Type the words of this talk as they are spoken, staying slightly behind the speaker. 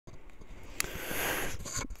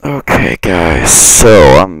Okay, guys,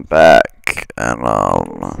 so I'm back, and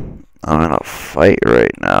I'm in a fight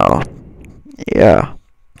right now. Yeah,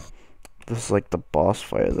 this is like the boss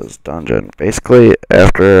fight of this dungeon. Basically,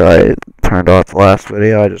 after I turned off the last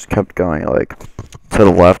video, I just kept going like to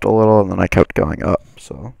the left a little, and then I kept going up.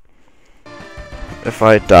 So if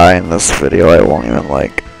I die in this video, I won't even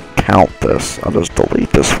like count this. I'll just delete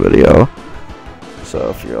this video.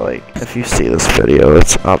 So if you see this video,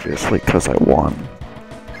 it's obviously because I won.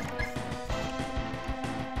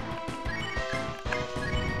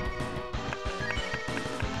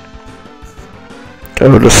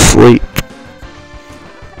 Go to sleep.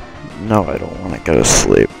 No, I don't want to go to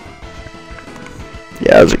sleep.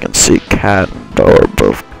 Yeah, as you can see, Cat and Bo are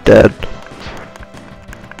both dead.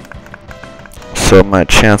 So my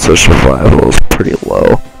chance of survival is pretty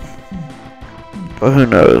low. But who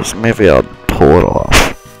knows, maybe I'll pull it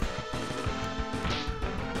off.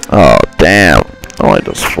 Oh, damn. Only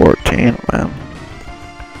does 14, man.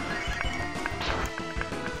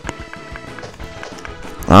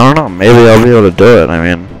 I don't know, maybe I'll be able to do it.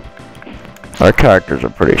 I mean, our characters are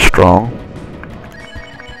pretty strong.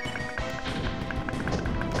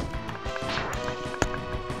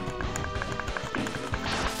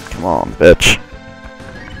 Come on, bitch.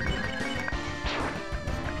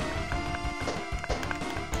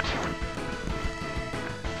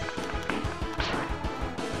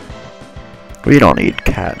 We don't need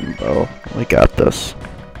Cat and Bo. We got this.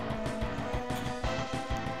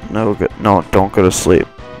 No, don't go to sleep.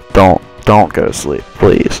 Don't go to sleep,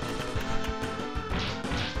 please.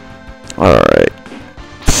 Alright.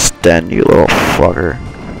 Sten, you little fucker.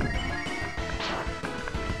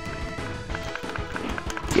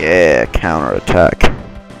 Yeah, counterattack.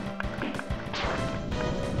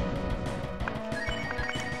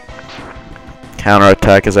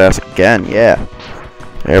 Counterattack his ass again, yeah.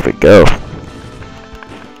 There we go.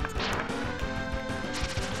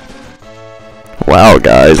 Wow,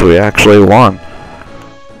 guys, we actually won.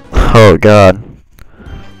 Oh, God.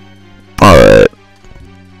 Alright.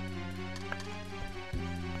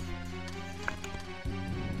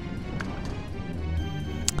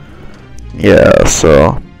 Yeah,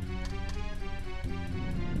 so...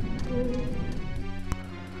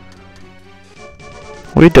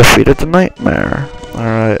 we defeated the Nightmare.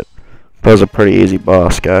 Alright. That was a pretty easy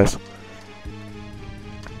boss, guys.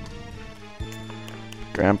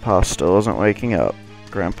 Grandpa still isn't waking up.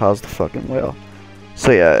 Grandpa's the fucking whale.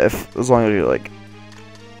 So yeah, as long as you like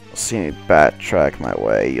see me backtrack my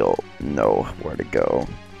way, you'll know where to go.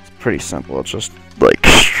 It's pretty simple. It's just like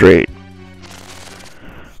straight.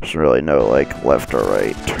 There's really no like left or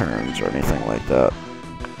right turns or anything like that.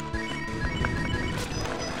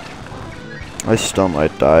 I still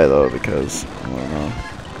might die though because I don't know.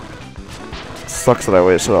 It sucks that I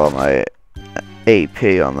wasted all my AP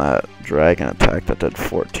on that dragon attack that did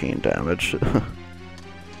 14 damage.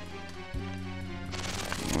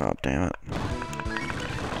 Oh, damn it.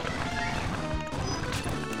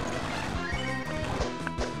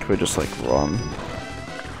 Can we just, like, run?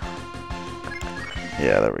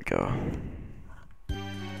 Yeah, there we go.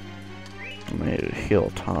 I need to heal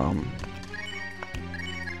Tom.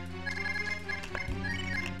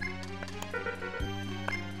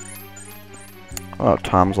 Oh,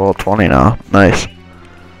 Tom's level 20 now. Nice.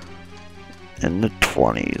 In the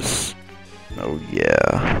 20s. Oh,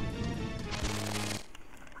 yeah.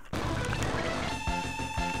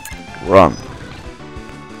 Run.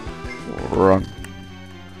 Run.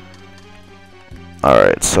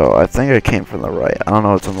 Alright, so I think I came from the right. I don't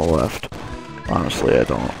know what's on the left. Honestly, I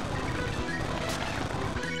don't.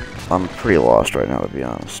 I'm pretty lost right now, to be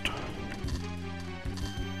honest.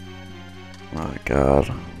 Oh,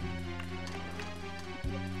 God.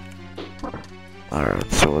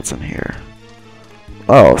 Alright, so what's in here?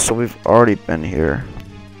 Oh, so we've already been here.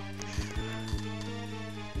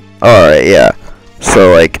 Alright, yeah.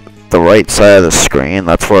 So, like, the right side of the screen,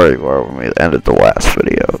 that's where we were when we ended the last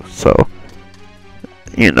video. So,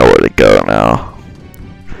 you know where to go now.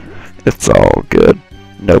 It's all good.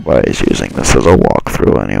 Nobody's using this as a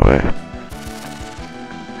walkthrough anyway.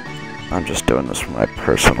 I'm just doing this for my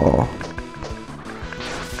personal...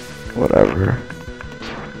 whatever.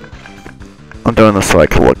 I'm doing this so I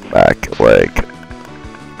can look back, like,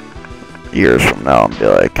 years from now and be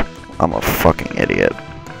like, I'm a fucking idiot.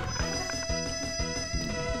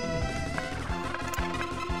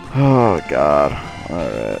 Oh, God.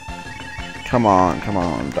 Alright. Come on,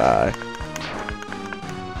 die.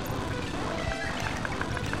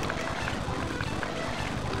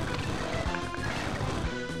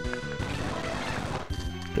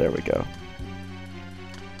 There we go.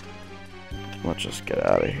 Let's just get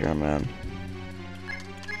out of here, man.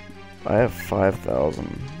 I have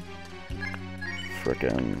 5,000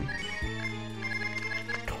 frickin'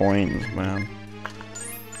 coins, man.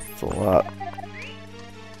 It's a lot.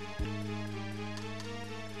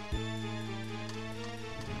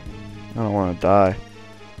 I don't want to die.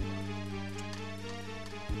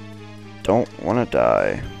 Don't want to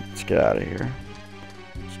die. Let's get out of here.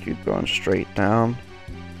 Let's keep going straight down.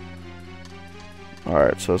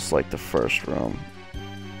 Alright, so it's like the first room.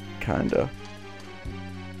 Kinda.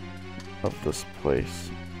 Of this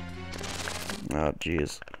place. Oh,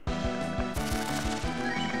 jeez.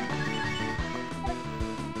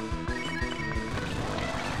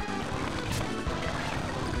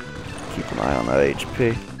 Keep an eye on that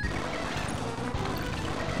HP.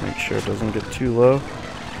 Make sure it doesn't get too low.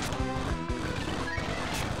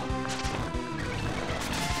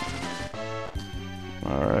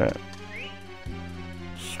 Alright.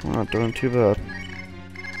 We're not doing too bad.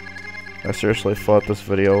 I seriously thought this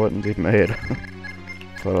video wouldn't be made.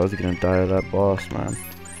 Thought I was gonna die of that boss, man.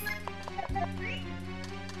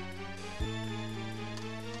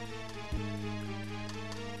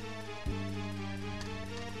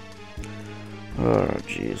 Oh,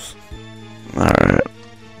 jeez. Alright.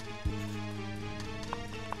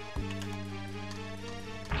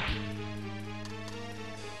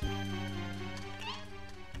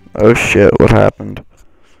 Oh shit, what happened?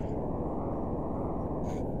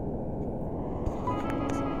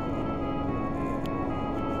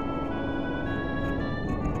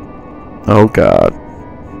 Oh god.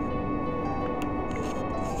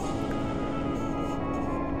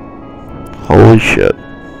 Holy shit.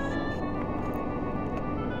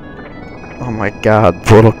 Oh my god,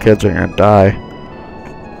 the little kids are gonna die.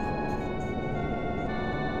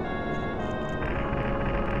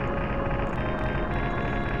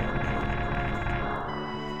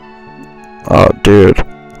 Oh dude,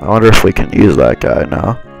 I wonder if we can use that guy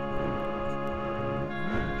now.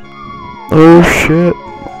 Oh shit.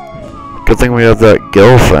 Good thing we have that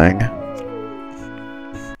gill thing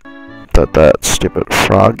that stupid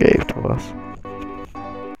frog gave to us.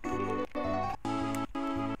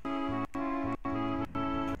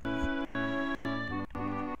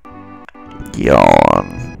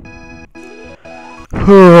 Yawn.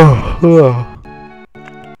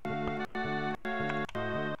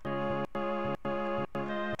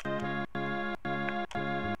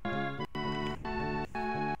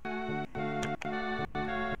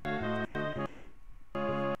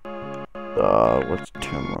 What's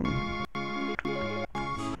Timlin?